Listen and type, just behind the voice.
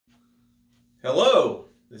Hello,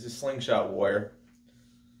 this is Slingshot Warrior,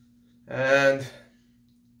 and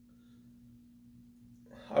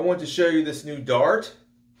I want to show you this new dart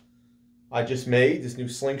I just made, this new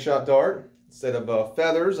slingshot dart. Instead of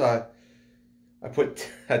feathers, I put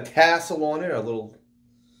a tassel on it, a little,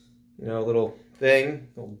 little thing,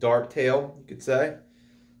 little dart tail, you could say.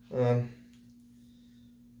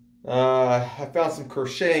 I found some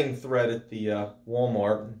crocheting thread at the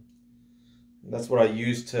Walmart. That's what I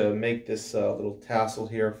used to make this little tassel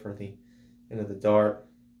here for the end of the dart.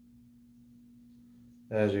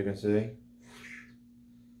 As you can see.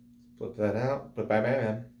 Flip that out. But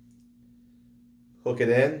bam. Hook it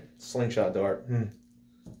in. Slingshot dart. And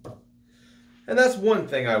that's one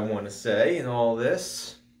thing I want to say in all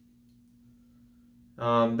this.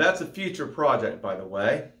 That's a future project, by the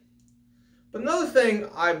way. But another thing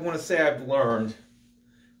I want to say I've learned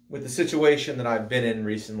with the situation that I've been in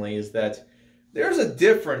recently is that there's a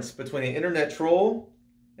difference between an internet troll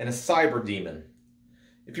and a cyber demon.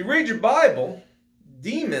 If you read your Bible,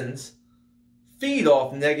 demons feed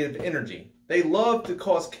off negative energy. They love to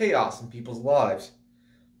cause chaos in people's lives.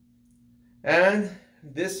 And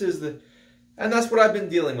that's what I've been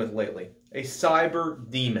dealing with lately. A cyber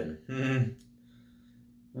demon.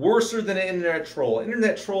 Worser than an internet troll. An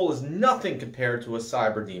internet troll is nothing compared to a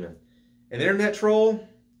cyber demon. An internet troll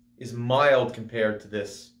is mild compared to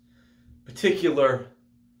this particular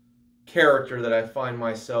character that I find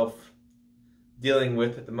myself dealing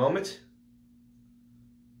with at the moment.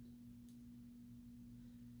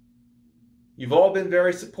 You've all been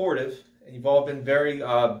very supportive, and you've all been very,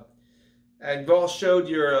 and you've all showed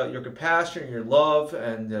your compassion, your love,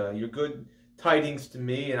 and your good tidings to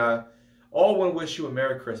me, and I all want to wish you a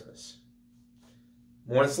Merry Christmas.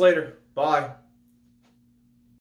 More on this later. Bye.